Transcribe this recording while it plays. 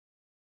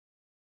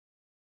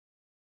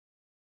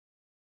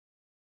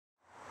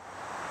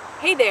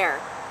Hey there!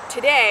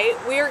 Today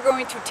we are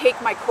going to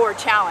take my core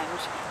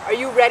challenge. Are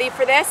you ready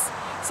for this?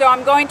 So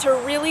I'm going to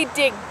really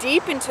dig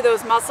deep into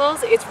those muscles.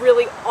 It's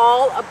really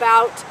all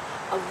about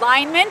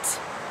alignment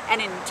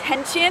and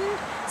intention.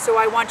 So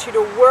I want you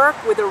to work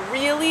with a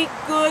really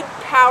good,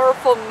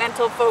 powerful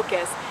mental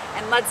focus.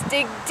 And let's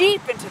dig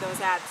deep into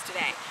those abs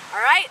today.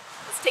 All right?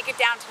 Let's take it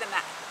down to the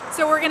mat.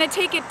 So we're going to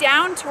take it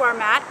down to our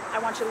mat. I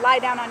want you to lie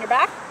down on your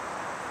back.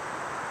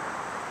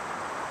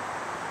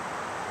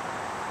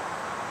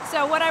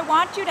 So what I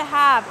want you to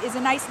have is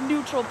a nice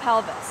neutral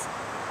pelvis.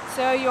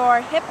 So your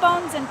hip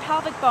bones and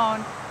pelvic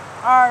bone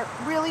are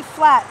really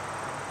flat.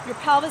 Your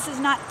pelvis is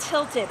not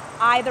tilted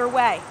either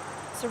way.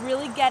 So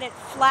really get it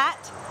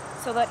flat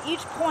so that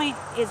each point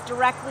is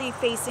directly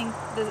facing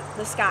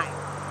the sky.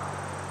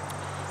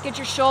 Get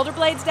your shoulder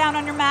blades down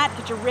on your mat,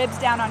 get your ribs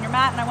down on your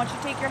mat, and I want you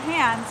to take your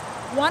hands,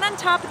 one on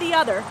top of the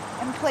other,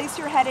 and place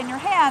your head in your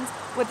hands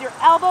with your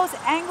elbows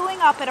angling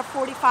up at a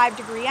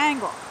 45-degree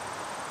angle.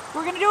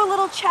 We're going to do a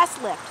little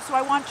chest lift. So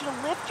I want you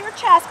to lift your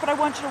chest, but I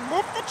want you to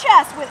lift the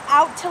chest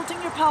without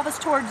tilting your pelvis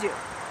towards you.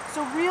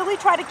 So really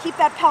try to keep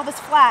that pelvis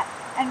flat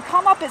and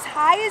come up as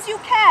high as you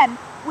can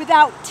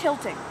without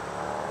tilting.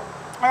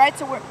 All right,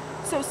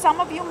 so some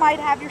of you might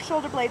have your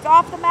shoulder blades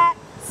off the mat,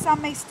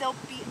 some may still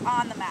be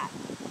on the mat.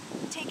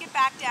 Take it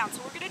back down.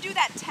 So we're going to do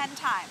that 10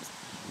 times.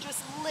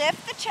 Just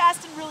lift the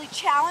chest and really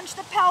challenge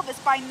the pelvis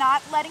by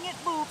not letting it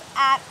move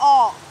at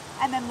all,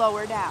 and then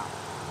lower down.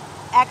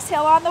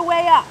 Exhale on the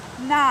way up.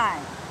 9,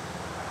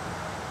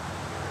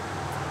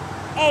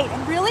 8,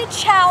 and really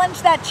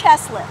challenge that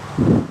chest lift.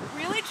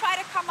 Really try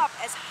to come up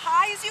as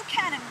high as you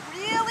can and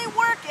really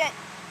work it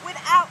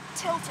without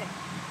tilting.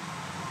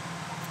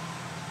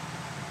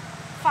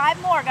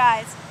 5 more,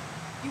 guys.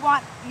 You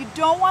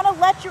don't want to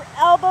let your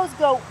elbows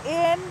go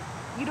in.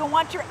 You don't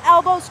want your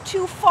elbows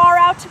too far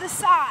out to the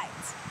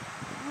sides.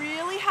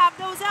 Really have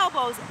those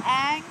elbows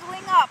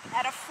angling up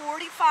at a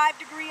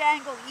 45-degree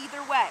angle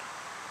either way.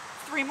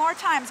 3 more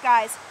times,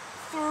 guys.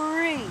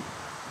 3.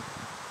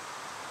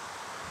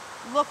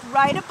 Look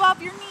right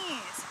above your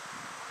knees.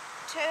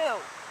 2.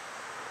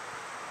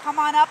 Come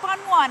on up on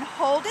 1.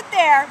 Hold it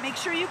there. Make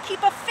sure you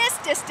keep a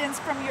fist distance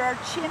from your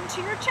chin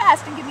to your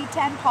chest and give me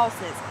 10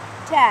 pulses.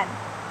 10.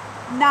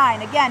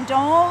 9. Again,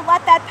 don't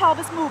let that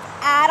pelvis move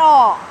at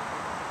all.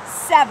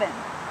 7.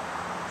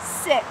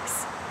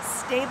 6.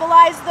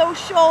 Stabilize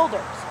those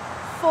shoulders.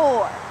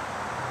 4.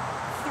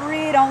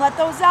 3. Don't let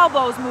those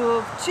elbows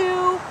move.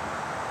 2.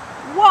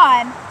 1,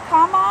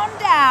 come on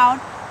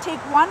down, take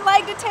one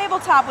leg to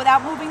tabletop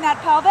without moving that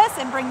pelvis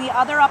and bring the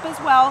other up as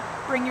well.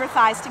 Bring your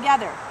thighs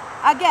together.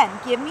 Again,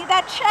 give me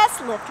that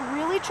chest lift.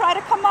 Really try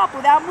to come up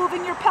without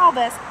moving your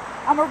pelvis,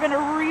 and we're going to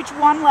reach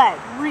one leg.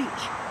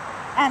 Reach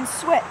and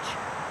switch,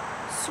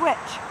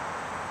 switch,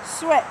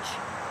 switch.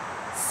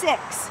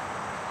 6,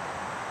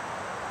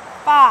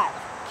 5.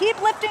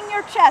 Keep lifting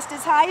your chest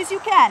as high as you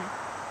can.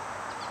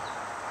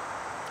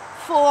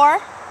 4,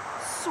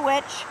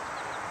 switch.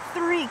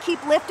 3,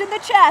 keep lifting the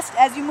chest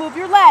as you move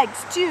your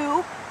legs.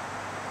 2,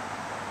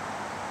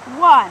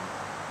 1.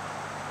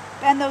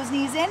 Bend those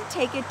knees in,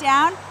 take it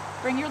down,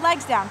 bring your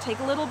legs down, take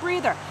a little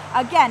breather.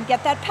 Again,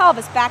 get that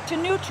pelvis back to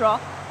neutral,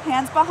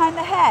 hands behind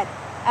the head,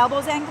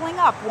 elbows angling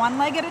up, one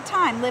leg at a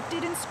time. Lift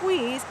it and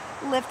squeeze.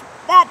 Lift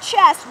that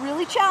chest,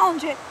 really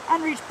challenge it,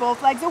 and reach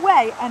both legs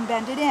away and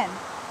bend it in.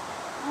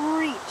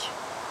 Reach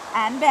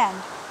and bend.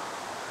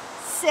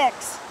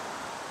 6,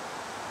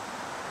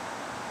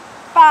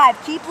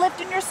 5, keep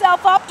lifting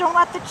yourself up. Don't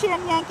let the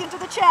chin yank into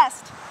the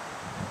chest.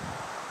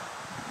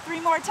 3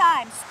 more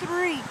times.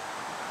 3,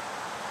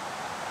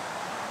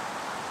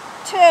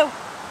 2,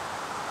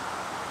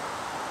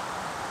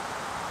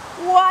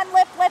 1.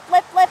 Lift, lift,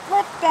 lift, lift,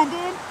 lift. Bend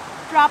in,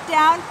 drop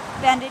down,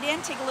 bend it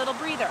in, take a little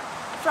breather.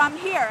 From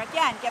here,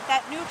 again, get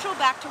that neutral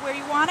back to where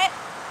you want it.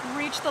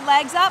 Reach the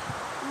legs up,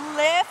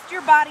 lift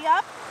your body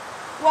up,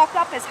 walk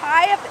up as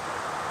high up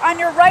on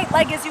your right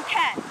leg as you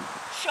can.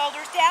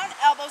 Shoulders down,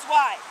 elbows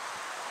wide.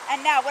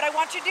 And now what I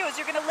want you to do is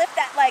you're going to lift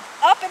that leg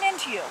up and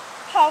into you.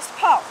 Pulse,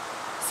 pulse.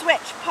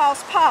 Switch,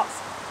 pulse,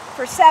 pulse.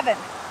 For 7.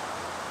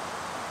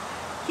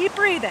 Keep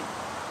breathing.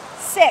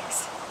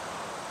 6.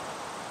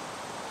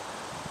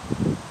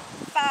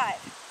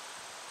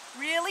 5.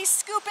 Really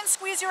scoop and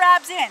squeeze your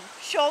abs in.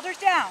 Shoulders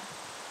down.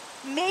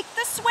 Make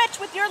the switch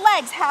with your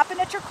legs happen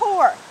at your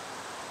core.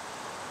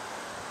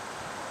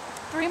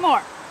 3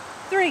 more.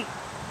 3.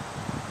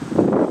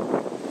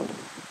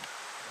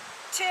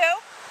 2.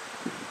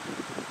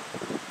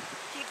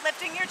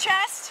 Lifting your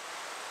chest.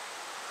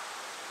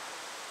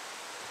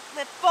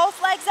 Lift both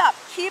legs up.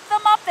 Keep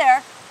them up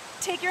there.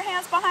 Take your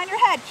hands behind your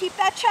head. Keep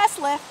that chest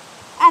lift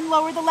and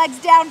lower the legs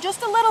down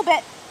just a little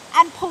bit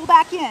and pull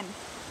back in.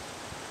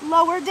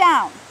 Lower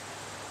down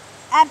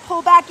and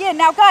pull back in.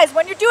 Now guys,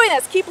 when you're doing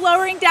this, keep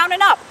lowering down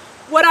and up.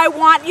 What I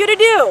want you to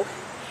do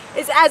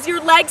is as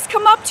your legs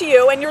come up to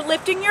you and you're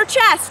lifting your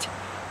chest,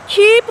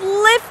 keep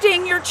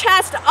lifting your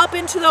chest up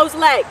into those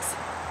legs.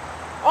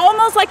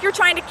 Almost like you're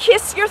trying to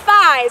kiss your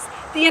thighs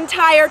the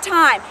entire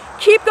time.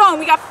 Keep going.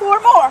 We got 4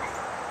 more.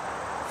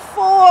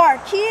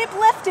 4. Keep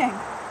lifting.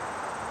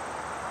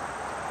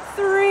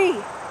 3,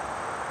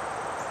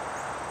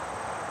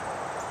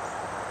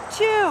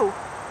 2.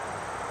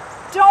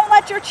 Don't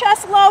let your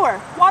chest lower.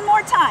 One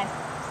more time.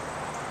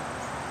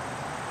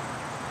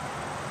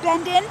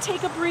 Bend in,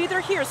 take a breather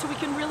here so we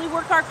can really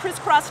work our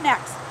crisscross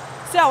necks.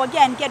 So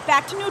again, get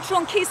back to neutral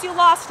in case you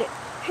lost it.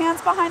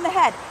 Hands behind the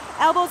head,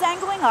 elbows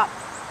angling up.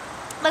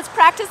 Let's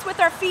practice with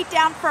our feet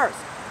down first.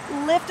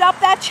 Lift up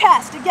that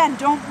chest. Again,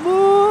 don't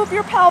move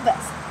your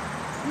pelvis.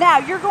 Now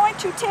you're going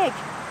to take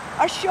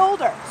a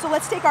shoulder. So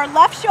let's take our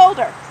left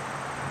shoulder,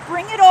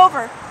 bring it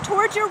over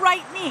towards your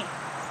right knee.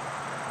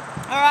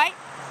 All right?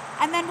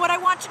 And then what I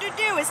want you to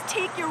do is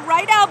take your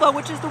right elbow,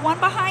 which is the one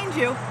behind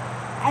you,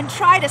 and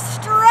try to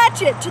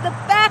stretch it to the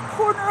back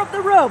corner of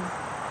the room.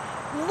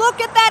 Look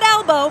at that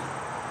elbow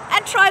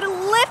and try to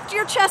lift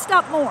your chest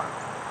up more.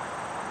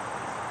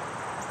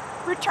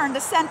 Return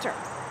to center.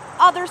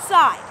 Other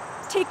side.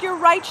 Take your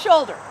right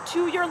shoulder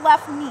to your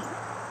left knee.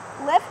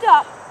 Lift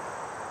up.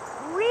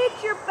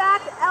 Reach your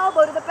back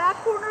elbow to the back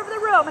corner of the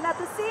room, and at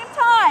the same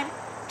time,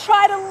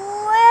 try to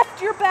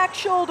lift your back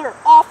shoulder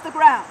off the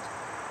ground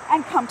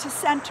and come to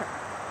center.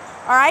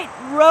 All right,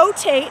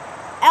 rotate,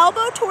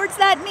 elbow towards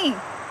that knee.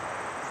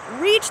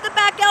 Reach the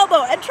back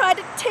elbow and try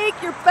to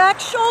take your back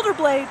shoulder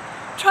blade,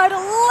 try to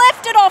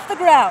lift it off the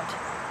ground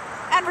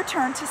and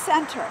return to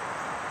center.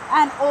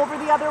 And over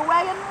the other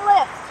way and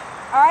lift.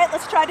 All right,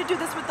 let's try to do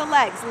this with the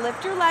legs.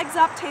 Lift your legs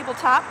up,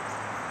 tabletop.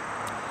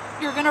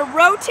 You're gonna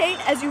rotate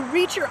as you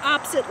reach your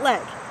opposite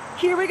leg.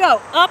 Here we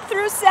go, up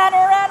through center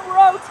and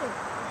rotate.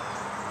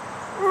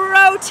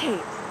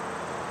 Rotate.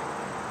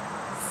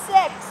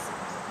 6,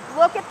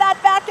 look at that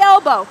back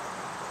elbow.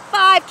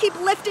 5, keep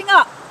lifting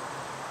up.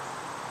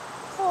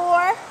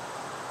 4,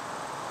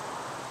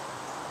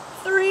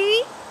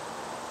 3,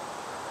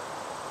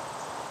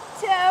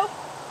 2,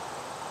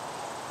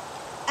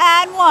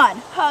 and 1.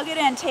 Hug it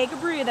in, take a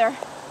breather.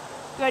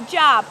 Good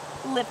job,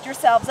 lift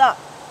yourselves up.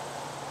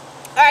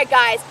 All right,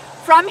 guys,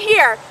 from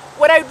here,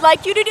 what I'd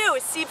like you to do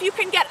is see if you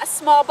can get a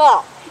small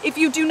ball. If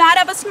you do not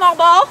have a small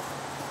ball,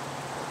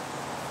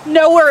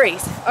 no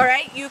worries, all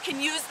right? You can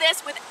use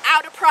this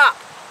without a prop.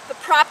 The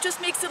prop just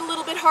makes it a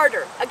little bit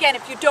harder. Again,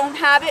 if you don't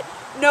have it,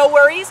 no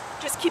worries,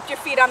 just keep your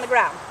feet on the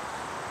ground.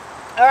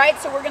 All right,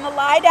 so we're gonna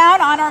lie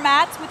down on our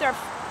mats with our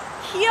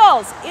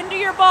heels into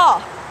your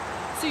ball.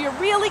 So you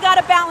really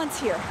gotta balance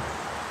here.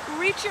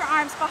 Reach your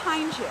arms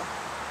behind you.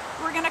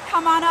 We're gonna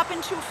come on up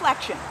into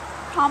flexion.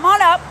 Come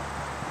on up,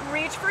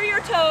 reach for your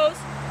toes,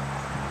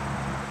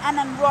 and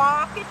then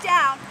rock it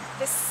down.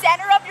 The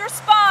center of your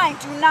spine,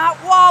 do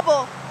not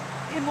wobble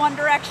in one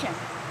direction.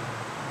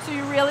 So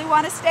you really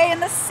want to stay in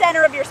the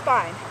center of your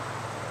spine.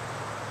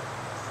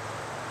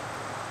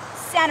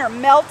 Center,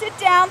 melt it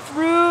down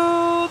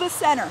through the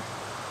center.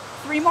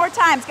 3 more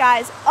times,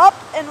 guys. Up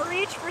and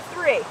reach for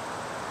 3.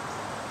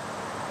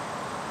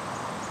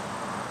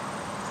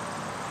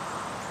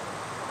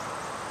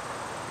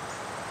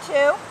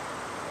 2.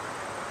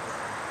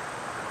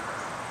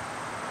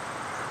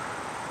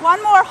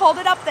 1 more, hold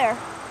it up there.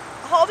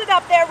 Hold it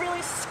up there,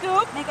 really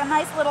scoop, make a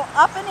nice little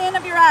up and in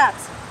of your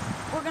abs.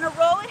 We're gonna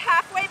roll it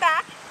halfway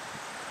back.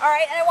 All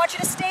right, and I want you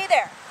to stay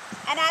there.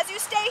 And as you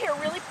stay here,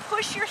 really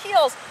push your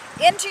heels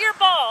into your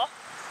ball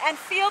and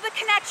feel the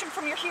connection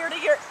from your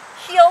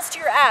heels to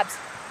your abs.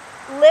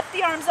 Lift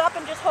the arms up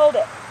and just hold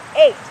it.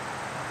 8,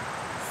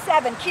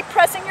 7, keep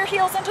pressing your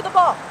heels into the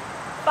ball.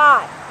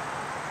 5,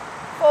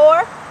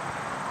 4,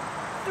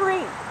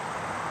 3,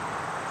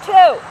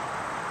 2,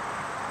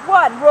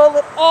 1. Roll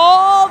it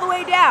all the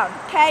way down.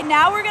 Okay,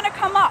 now we're gonna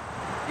come up.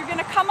 You're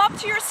gonna come up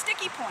to your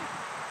sticky point.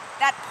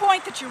 That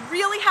point that you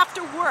really have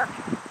to work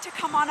to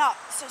come on up.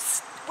 So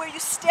where you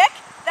stick,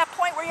 that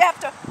point where you have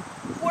to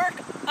work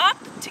up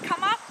to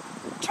come up,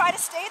 try to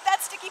stay at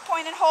that sticky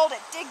point and hold it.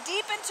 Dig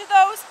deep into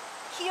those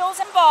heels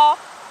and ball.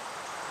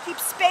 Keep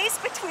space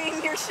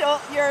between your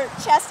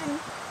chest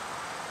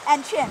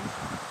and chin.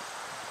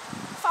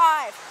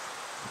 5,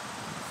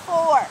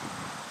 4,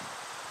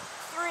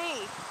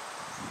 3,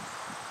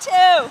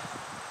 2,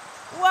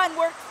 1.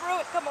 Work through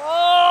it. Come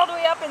all the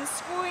way up and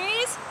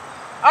squeeze.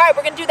 All right,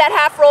 we're gonna do that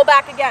half roll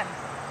back again.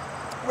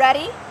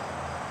 Ready?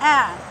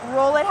 And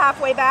roll it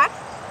halfway back,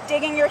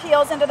 digging your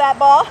heels into that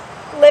ball.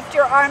 Lift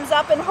your arms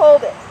up and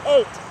hold it.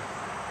 8,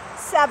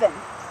 7,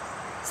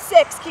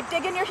 6, keep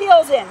digging your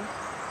heels in.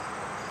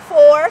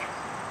 4,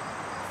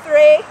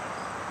 3,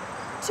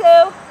 2,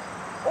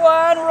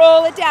 1,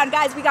 roll it down.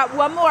 Guys, we got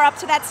 1 more up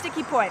to that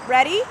sticky point.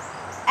 Ready?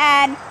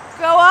 And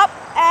go up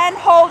and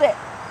hold it.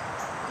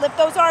 Lift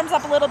those arms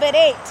up a little bit.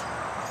 8,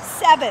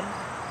 7,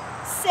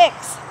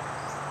 6,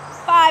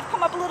 5,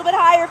 come up a little bit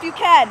higher if you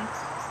can.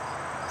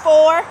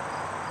 4,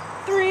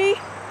 3,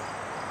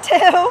 2,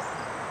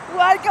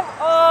 1, come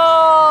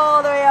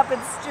all the way up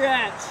and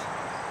stretch.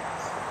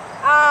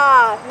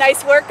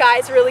 Nice work,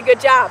 guys, really good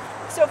job.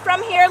 So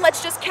from here,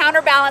 let's just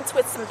counterbalance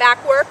with some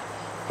back work,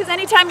 because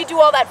anytime you do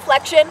all that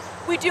flexion,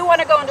 we do want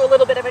to go into a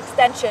little bit of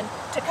extension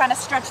to kind of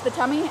stretch the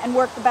tummy and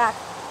work the back.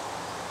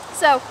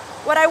 So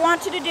what I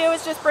want you to do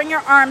is just bring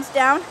your arms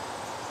down,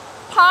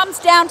 palms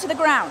down to the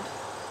ground.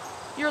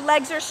 Your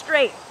legs are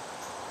straight.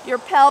 Your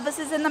pelvis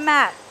is in the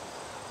mat.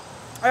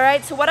 All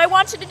right, so what I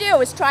want you to do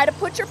is try to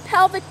put your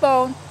pelvic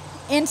bone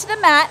into the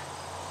mat.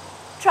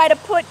 Try to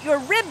put your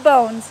rib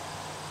bones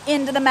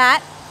into the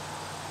mat.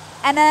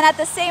 And then at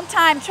the same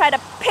time, try to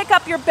pick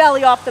up your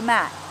belly off the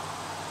mat.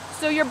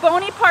 So your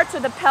bony parts are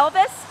the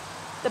pelvis,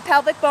 the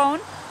pelvic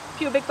bone,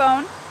 pubic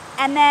bone,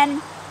 and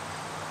then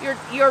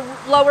your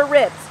lower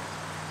ribs.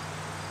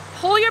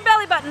 Pull your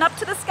belly button up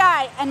to the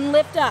sky and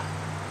lift up.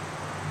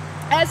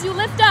 As you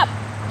lift up,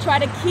 try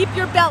to keep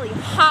your belly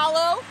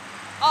hollow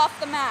off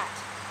the mat.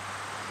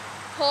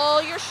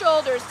 Pull your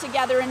shoulders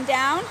together and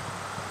down,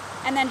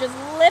 and then just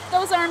lift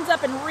those arms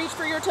up and reach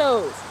for your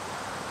toes.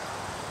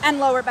 And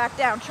lower back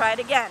down. Try it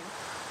again.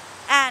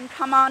 And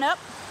come on up.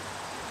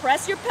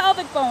 Press your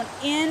pelvic bone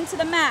into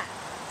the mat.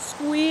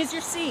 Squeeze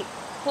your seat.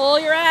 Pull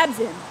your abs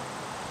in.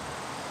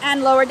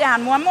 And lower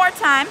down. One more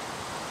time.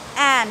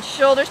 And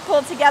shoulders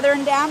pulled together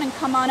and down, and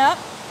come on up.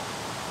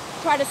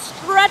 Try to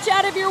stretch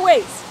out of your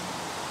waist.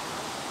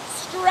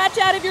 Stretch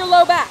out of your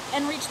low back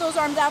and reach those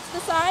arms out to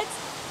the sides.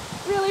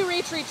 Really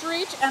reach, reach,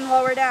 reach, and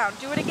lower down.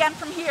 Do it again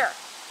from here.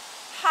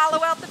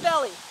 Hollow out the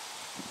belly.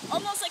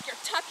 Almost like you're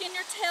tucking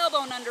your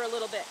tailbone under a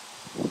little bit.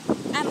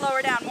 And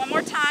lower down. One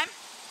more time.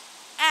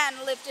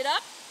 And lift it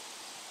up.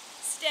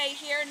 Stay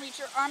here and reach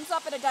your arms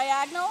up at a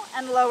diagonal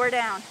and lower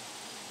down.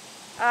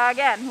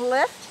 Again,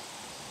 lift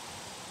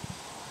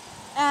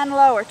and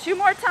lower. 2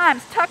 more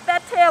times. Tuck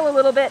that tail a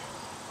little bit.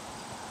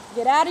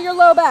 Get out of your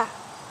low back.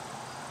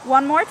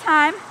 1 more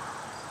time.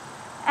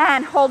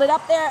 And hold it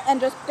up there and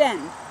just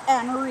bend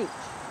and reach.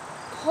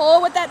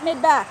 Pull with that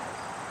mid back.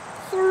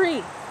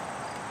 3,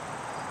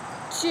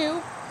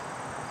 2,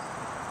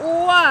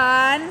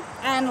 1,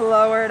 and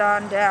lower it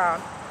on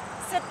down.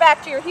 Sit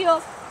back to your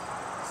heels,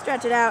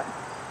 stretch it out.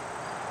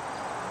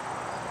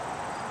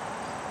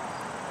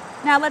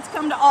 Now let's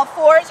come to all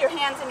fours, your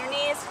hands and your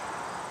knees.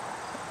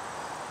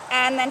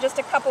 And then just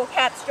a couple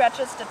cat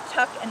stretches to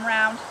tuck and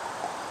round.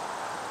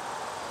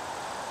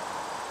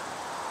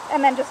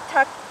 And then just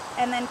tuck,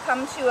 and then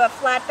come to a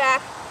flat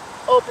back,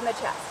 open the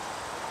chest.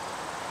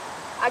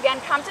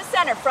 Again, come to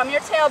center from your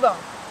tailbone.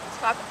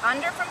 Tuck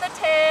under from the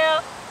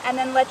tail, and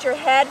then let your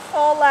head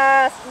fall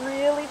last.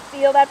 Really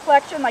feel that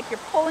flexion like you're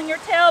pulling your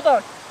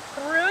tailbone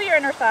through your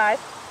inner thighs.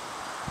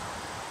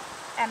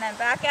 And then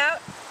back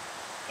out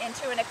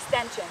into an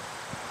extension.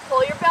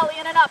 Pull your belly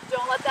in and up.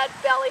 Don't let that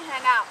belly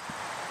hang out.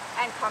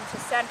 And come to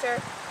center.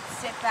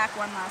 Sit back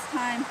one last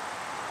time.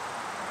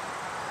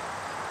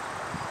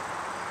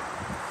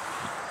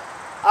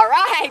 All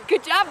right,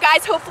 good job,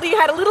 guys. Hopefully you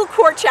had a little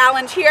core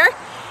challenge here.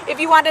 If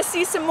you want to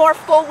see some more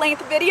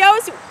full-length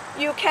videos,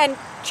 you can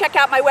check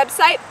out my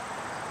website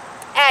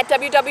at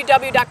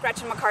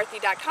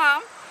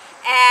www.gretchenmccarthy.com.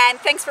 And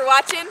thanks for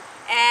watching,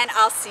 and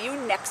I'll see you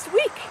next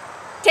week.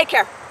 Take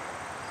care.